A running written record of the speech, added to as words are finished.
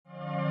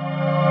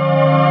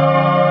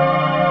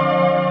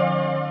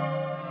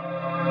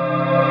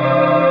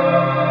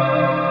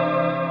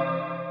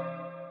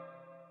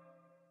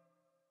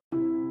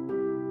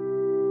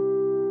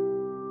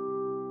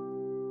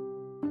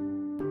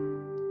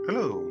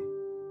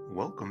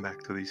welcome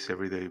back to this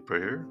everyday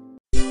prayer.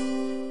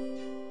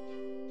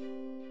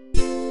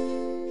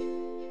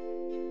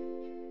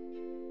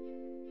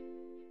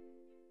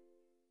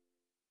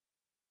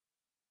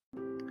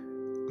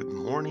 Good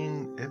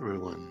morning,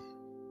 everyone.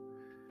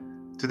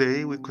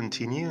 Today we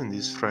continue on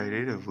this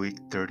Friday of week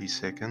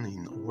 32nd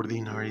in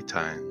Ordinary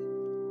Time.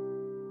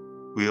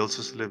 We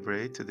also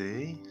celebrate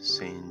today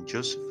Saint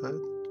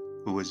Josaphat,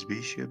 who was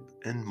bishop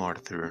and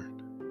martyr.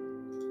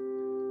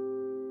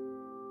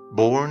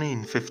 Born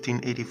in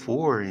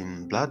 1584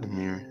 in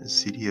Vladimir, a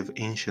city of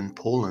ancient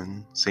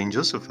Poland, Saint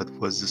Josaphat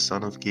was the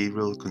son of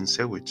Gabriel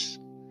Kunsewicz.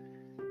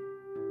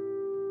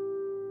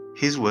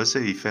 His was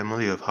a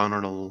family of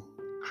honorable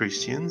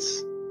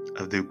Christians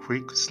of the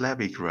Greek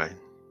Slavic rite,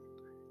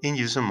 in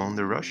use among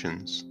the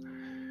Russians.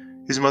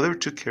 His mother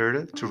took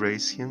care to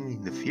raise him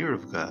in the fear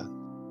of God,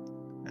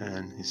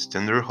 and his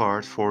tender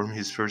heart formed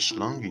his first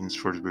longings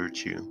for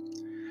virtue.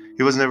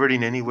 He was never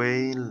in any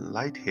way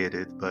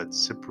light-headed, but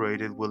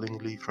separated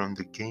willingly from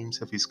the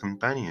games of his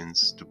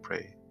companions to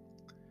pray.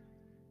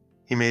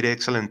 He made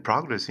excellent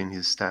progress in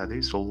his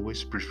studies,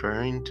 always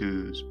preferring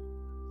to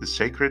the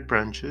sacred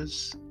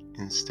branches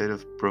instead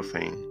of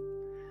profane.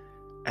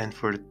 And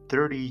for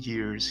 30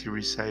 years he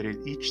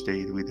recited each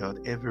day without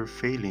ever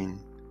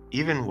failing,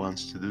 even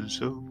once to do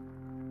so,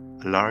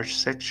 a large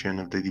section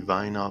of the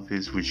divine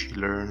office which he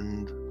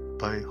learned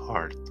by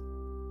heart.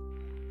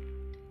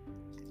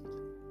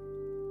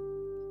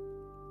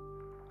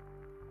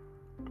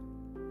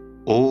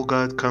 O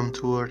God, come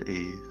to our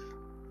aid.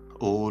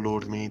 O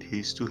Lord, make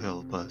haste to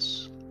help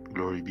us.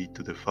 Glory be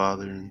to the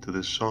Father, and to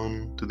the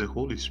Son, to the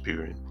Holy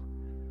Spirit,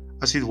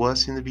 as it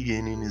was in the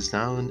beginning, is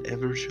now, and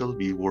ever shall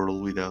be,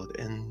 world without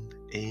end.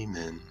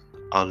 Amen.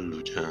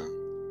 Alleluia.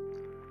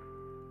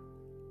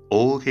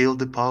 All hail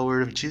the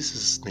power of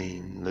Jesus'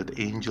 name. Let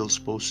angels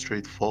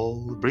prostrate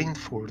fall. Bring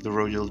forth the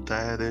royal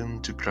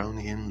diadem to crown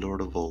him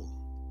Lord of all.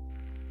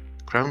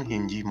 Crown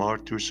him, ye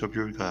martyrs of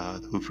your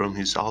God, who from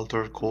his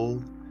altar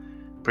called.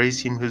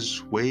 Praise him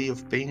whose way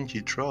of pain ye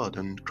trod,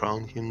 and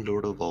crown him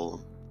Lord of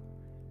all.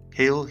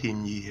 Hail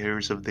him, ye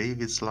heirs of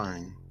David's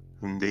line,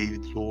 whom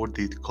David Lord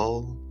did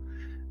call,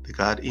 the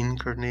God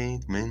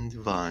incarnate, man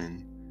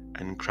divine,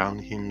 and crown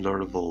him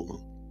Lord of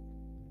all.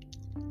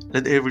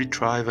 Let every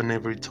tribe and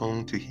every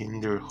tongue to him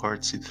their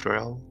hearts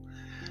enthrall,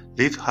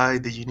 lift high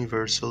the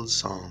universal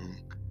song,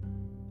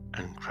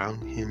 and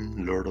crown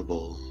him Lord of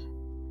all.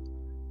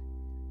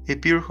 A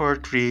pure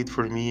heart create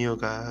for me, O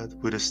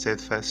God, with a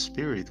steadfast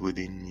spirit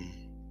within me.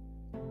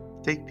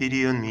 Take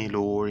pity on me,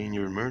 Lord, in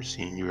your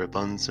mercy. In your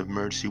abundance of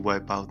mercy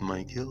wipe out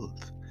my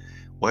guilt.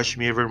 Wash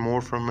me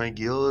evermore from my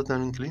guilt,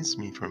 and cleanse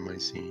me from my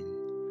sin.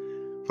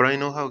 For I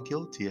know how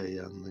guilty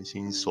I am. My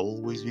sin is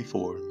always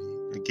before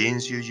me.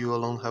 Against you, you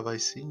alone have I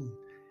sinned,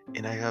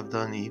 and I have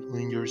done evil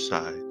in your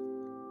sight.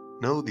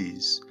 Know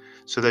this,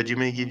 so that you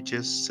may give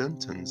just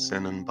sentence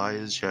and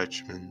unbiased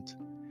judgment.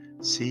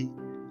 See,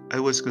 I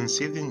was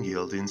conceived in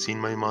guilt, in sin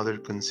my mother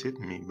conceived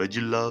me, but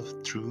you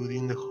love truth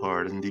in the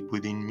heart, and deep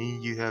within me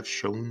you have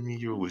shown me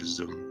your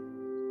wisdom.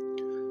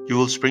 You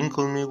will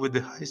sprinkle me with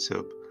the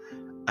hyssop,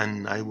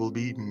 and I will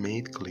be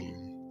made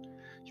clean.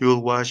 You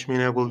will wash me,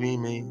 and I will be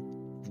made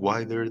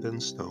whiter than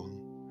snow.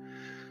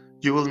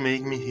 You will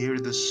make me hear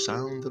the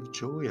sound of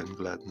joy and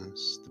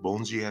gladness. The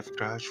bones you have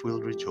crushed will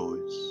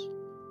rejoice.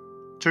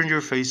 Turn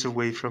your face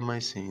away from my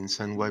sins,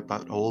 and wipe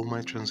out all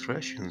my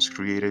transgressions.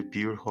 Create a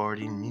pure heart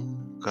in me,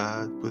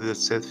 God, put a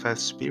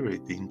steadfast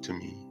spirit into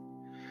me.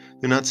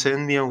 Do not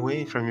send me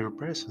away from your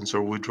presence,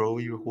 or withdraw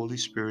your Holy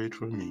Spirit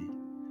from me.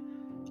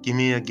 Give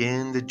me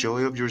again the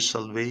joy of your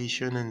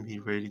salvation, and be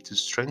ready to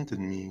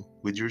strengthen me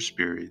with your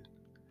Spirit.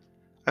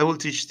 I will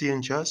teach the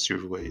unjust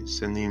your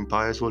ways, and the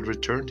impious will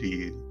return to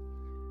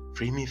you.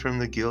 Free me from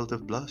the guilt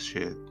of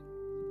bloodshed,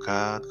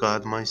 God,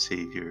 God, my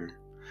Savior,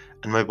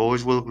 and my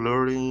voice will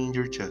glory in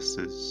your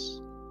justice.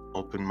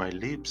 Open my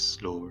lips,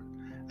 Lord,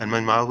 and my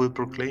mouth will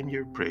proclaim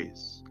your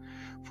praise.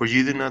 For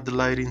you do not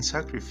delight in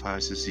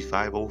sacrifices. If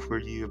I offer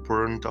you a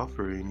burnt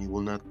offering, it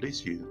will not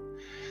please you.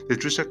 The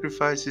true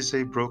sacrifice is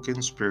a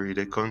broken spirit,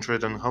 a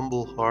contrite and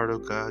humble heart, O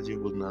God, you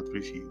will not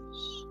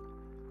refuse.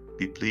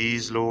 Be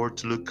pleased, Lord,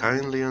 to look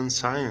kindly on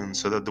Zion,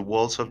 so that the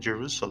walls of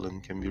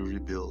Jerusalem can be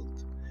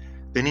rebuilt.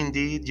 Then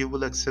indeed you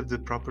will accept the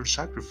proper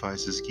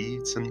sacrifices,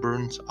 gifts, and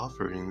burnt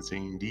offerings,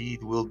 and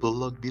indeed will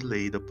bullock be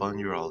laid upon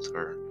your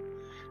altar.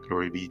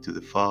 Glory be to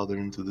the Father,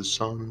 and to the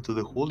Son, and to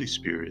the Holy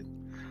Spirit,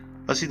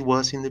 as it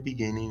was in the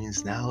beginning,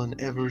 is now, and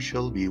ever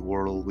shall be,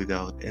 world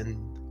without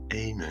end.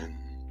 Amen.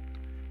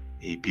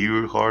 A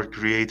pure heart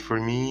create for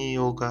me,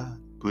 O God,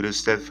 put a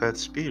steadfast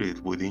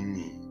spirit within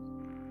me.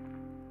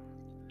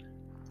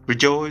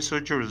 Rejoice, O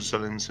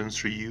Jerusalem, since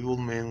through you all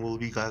men will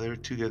be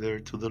gathered together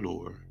to the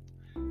Lord.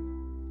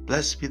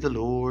 Blessed be the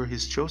Lord,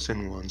 his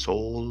chosen ones,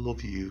 all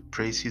of you,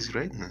 praise his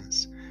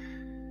greatness.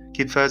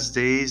 Keep fast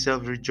days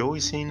of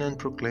rejoicing and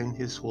proclaim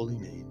his holy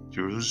name.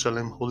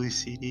 Jerusalem, holy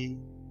city,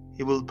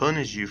 he will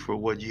punish you for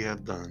what you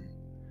have done.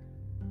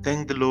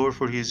 Thank the Lord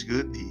for his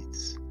good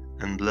deeds,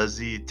 and bless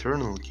the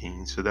eternal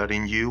King, so that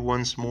in you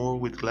once more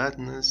with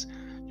gladness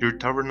your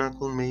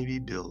tabernacle may be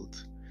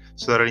built.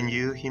 so that in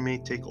you he may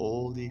take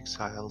all the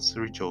exiles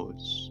to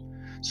rejoice,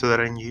 so that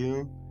in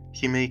you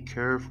he may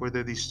care for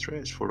the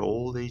distressed for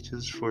all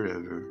ages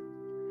forever.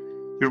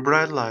 Your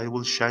bright light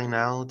will shine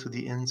out to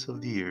the ends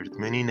of the earth.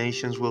 Many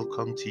nations will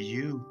come to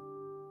you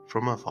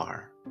from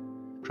afar.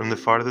 From the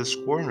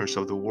farthest corners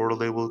of the world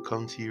they will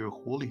come to your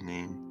holy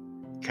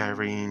name,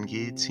 carrying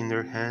gifts in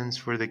their hands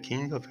for the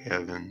King of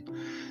heaven.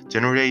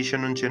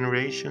 Generation on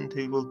generation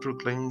they will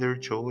proclaim their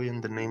joy,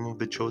 and the name of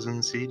the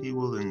chosen city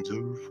will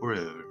endure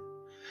forever.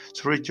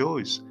 So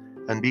rejoice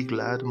and be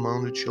glad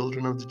among the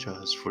children of the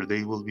just, for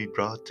they will be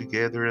brought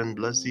together and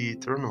bless the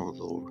eternal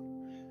Lord.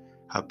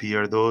 Happy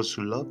are those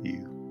who love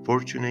you,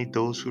 fortunate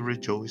those who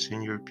rejoice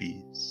in your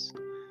peace.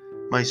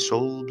 My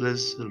soul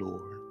bless the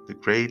Lord, the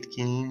great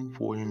King,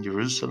 for in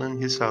Jerusalem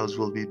his house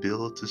will be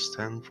built to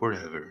stand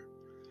forever.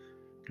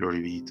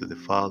 Glory be to the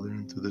Father,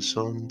 and to the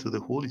Son, and to the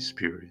Holy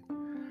Spirit,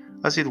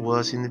 as it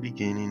was in the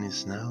beginning,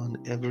 is now,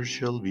 and ever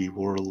shall be,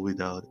 world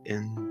without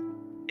end.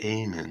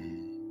 Amen.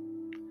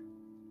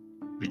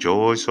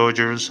 Rejoice, O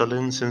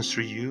Jerusalem, since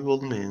through you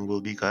all men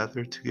will be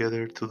gathered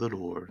together to the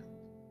Lord.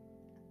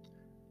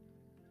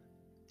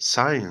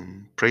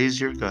 Zion,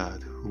 praise your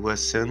God, who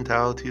has sent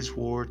out his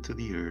word to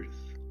the earth.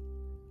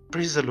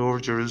 Praise the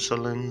Lord,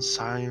 Jerusalem,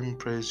 Zion,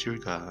 praise your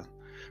God.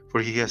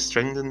 For he has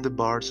strengthened the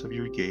bars of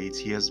your gates,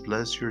 he has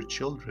blessed your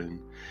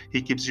children,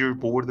 he keeps your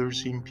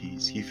borders in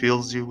peace, he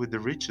fills you with the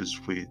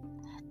richest wheat.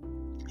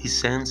 He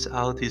sends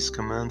out his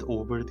command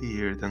over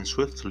the earth and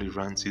swiftly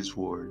runs his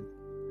word.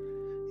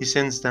 He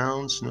sends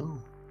down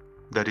snow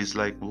that is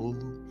like wool,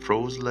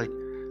 froze like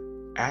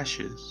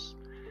ashes.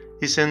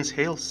 He sends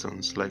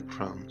hailstones like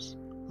crumbs.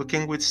 Who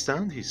can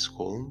withstand his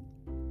cold?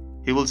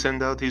 He will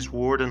send out his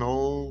word and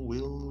all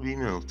will be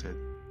melted.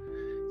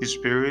 His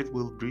spirit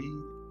will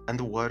breathe and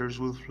the waters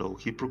will flow.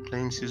 He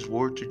proclaims his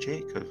word to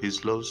Jacob,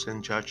 his laws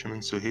and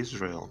judgments to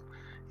Israel.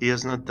 He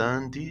has not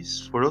done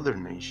this for other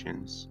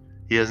nations.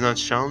 He has not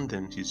shown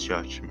them his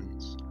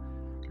judgments.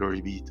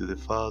 Glory be to the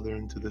Father,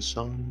 and to the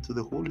Son, and to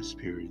the Holy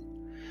Spirit,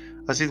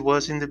 as it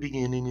was in the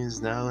beginning,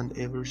 is now, and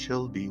ever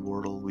shall be,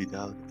 world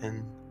without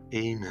end.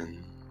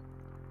 Amen.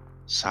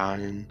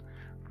 Zion,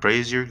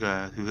 praise your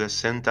God, who has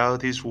sent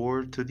out his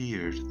word to the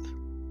earth.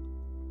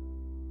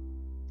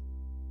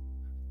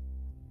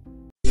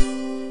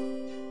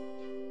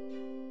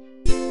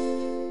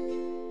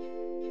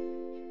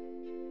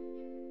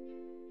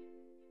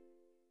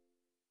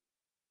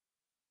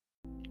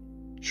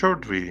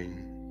 Short reading.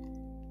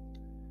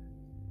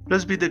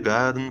 Blessed be the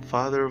God and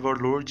Father of our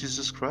Lord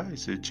Jesus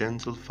Christ, the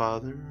gentle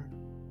Father,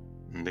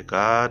 and the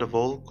God of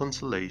all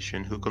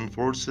consolation, who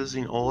comforts us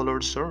in all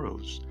our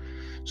sorrows,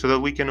 so that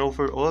we can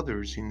offer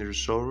others in their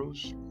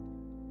sorrows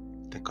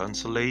the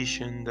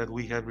consolation that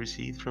we have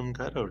received from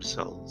God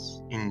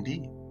ourselves.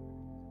 Indeed,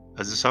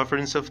 as the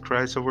sufferings of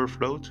Christ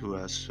overflow to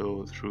us,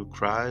 so through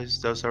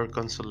Christ does our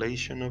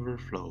consolation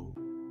overflow.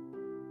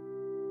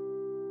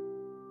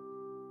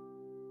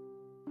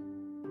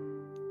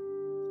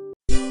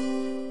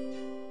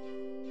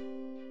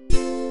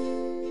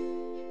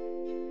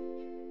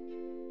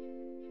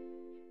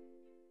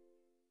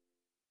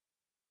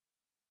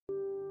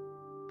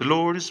 The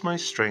Lord is my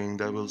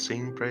strength, I will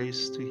sing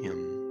praise to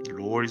him. The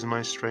Lord is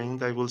my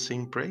strength, I will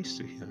sing praise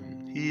to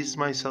him. He is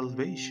my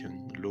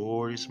salvation. The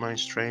Lord is my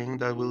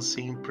strength, I will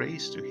sing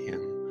praise to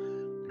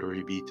him.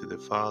 Glory be to the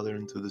Father,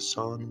 and to the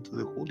Son, and to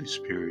the Holy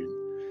Spirit.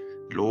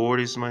 The Lord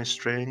is my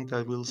strength,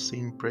 I will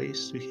sing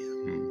praise to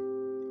him.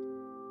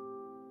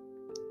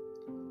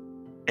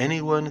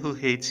 Anyone who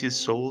hates his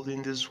soul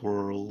in this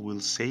world will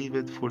save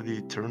it for the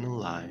eternal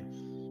life.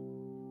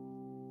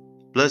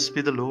 Blessed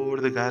be the Lord,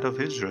 the God of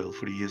Israel,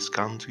 for he has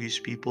come to his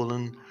people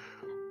and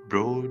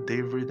brought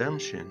their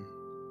redemption.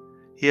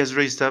 He has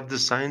raised up the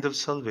sign of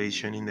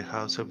salvation in the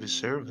house of his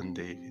servant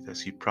David,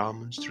 as he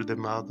promised through the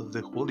mouth of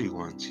the holy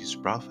ones, his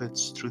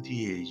prophets through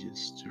the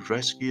ages, to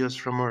rescue us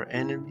from our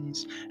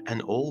enemies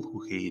and all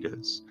who hate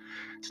us,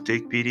 to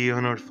take pity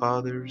on our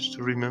fathers,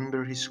 to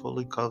remember his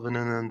holy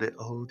covenant and the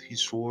oath he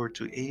swore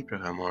to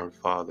Abraham our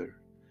father,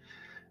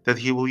 that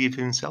he will give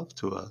himself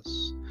to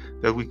us,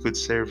 that we could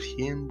serve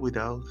him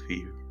without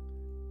fear,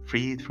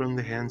 freed from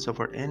the hands of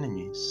our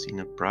enemies, in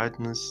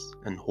uprightness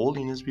and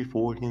holiness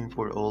before him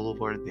for all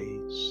of our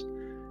days.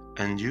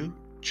 And you,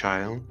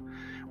 child,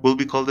 will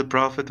be called the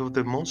prophet of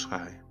the Most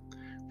High,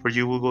 for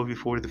you will go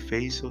before the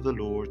face of the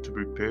Lord to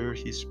prepare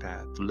his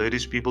path, to let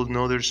his people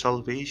know their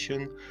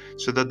salvation,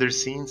 so that their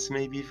sins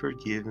may be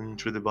forgiven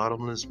through the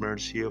bottomless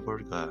mercy of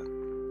our God.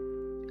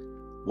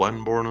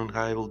 One born on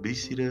high will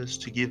visit us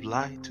to give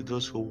light to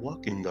those who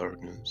walk in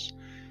darkness,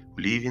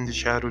 who live in the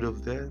shadow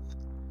of death,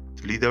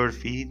 to lead our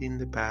feet in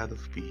the path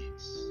of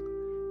peace.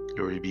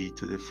 Glory be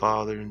to the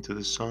Father, and to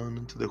the Son,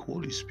 and to the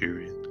Holy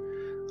Spirit,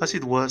 as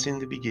it was in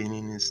the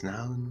beginning, is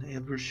now, and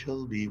ever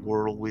shall be,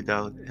 world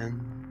without end.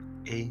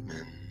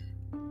 Amen.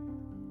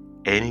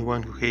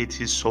 Anyone who hates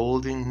his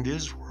soul in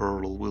this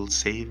world will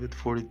save it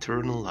for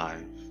eternal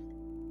life.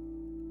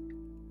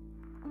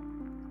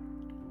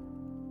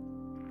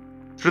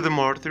 Through the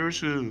martyrs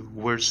who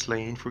were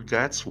slain for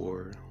God's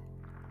word,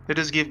 Let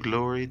us give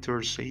glory to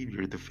our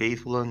Savior, the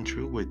faithful and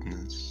true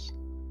witness.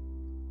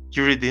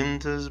 You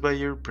redeemed us by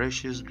your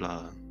precious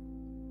blood.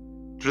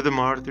 Through the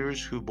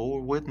martyrs who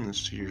bore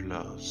witness to your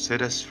love,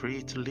 set us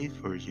free to live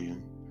for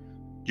you.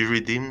 You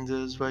redeemed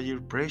us by your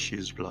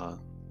precious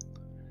blood.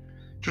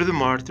 Through the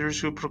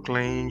martyrs who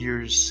proclaimed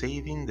your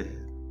saving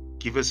death,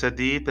 give us a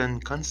deep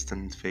and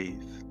constant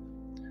faith.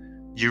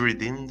 You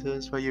redeemed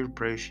us by your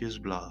precious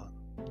blood.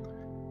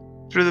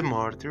 Through the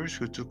martyrs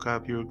who took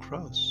up your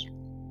cross,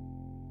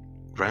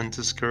 grant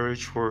us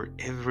courage for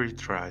every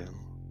trial.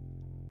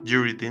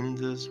 You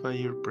redeemed us by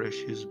your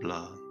precious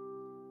blood.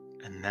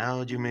 And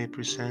now you may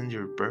present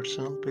your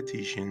personal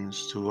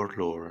petitions to our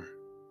Lord.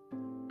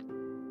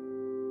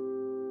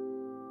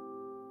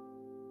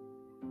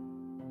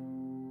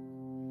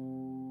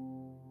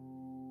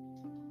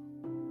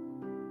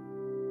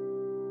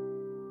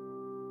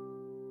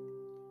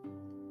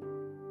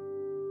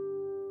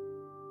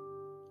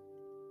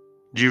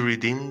 You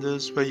redeemed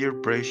us by your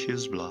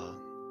precious blood.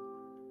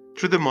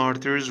 Through the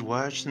martyrs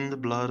washed in the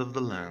blood of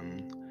the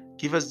Lamb,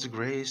 give us the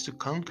grace to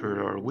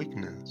conquer our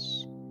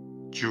weakness.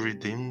 You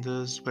redeemed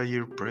us by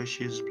your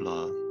precious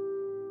blood.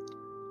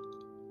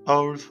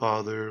 Our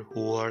Father,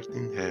 who art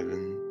in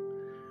heaven,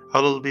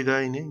 hallowed be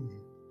thy name.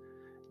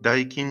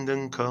 Thy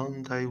kingdom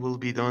come, thy will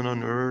be done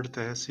on earth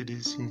as it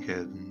is in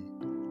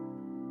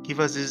heaven. Give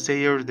us this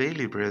day our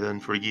daily bread,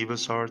 and forgive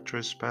us our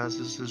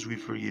trespasses as we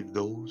forgive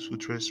those who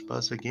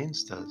trespass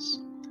against us.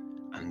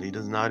 And lead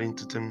us not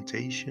into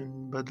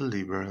temptation, but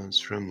deliver us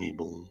from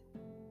evil.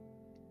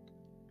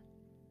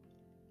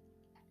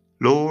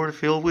 Lord,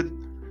 filled with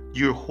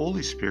your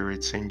Holy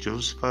Spirit, Saint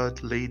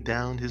Joseph laid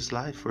down his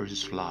life for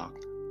his flock.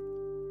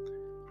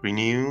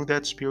 Renew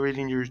that spirit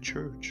in your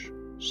church.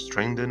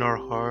 Strengthen our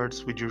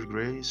hearts with your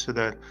grace, so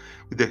that,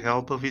 with the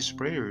help of his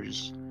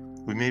prayers,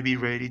 we may be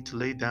ready to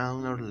lay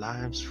down our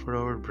lives for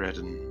our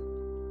brethren.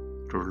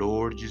 Through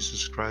Lord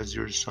Jesus Christ,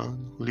 your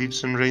Son, who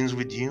lives and reigns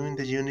with you in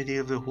the unity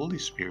of the Holy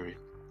Spirit,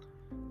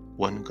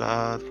 one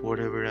God,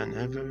 forever and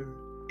ever.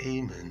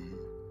 Amen.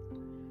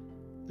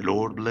 The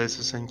Lord bless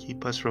us and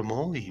keep us from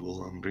all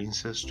evil, and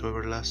brings us to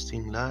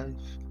everlasting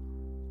life.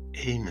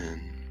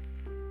 Amen.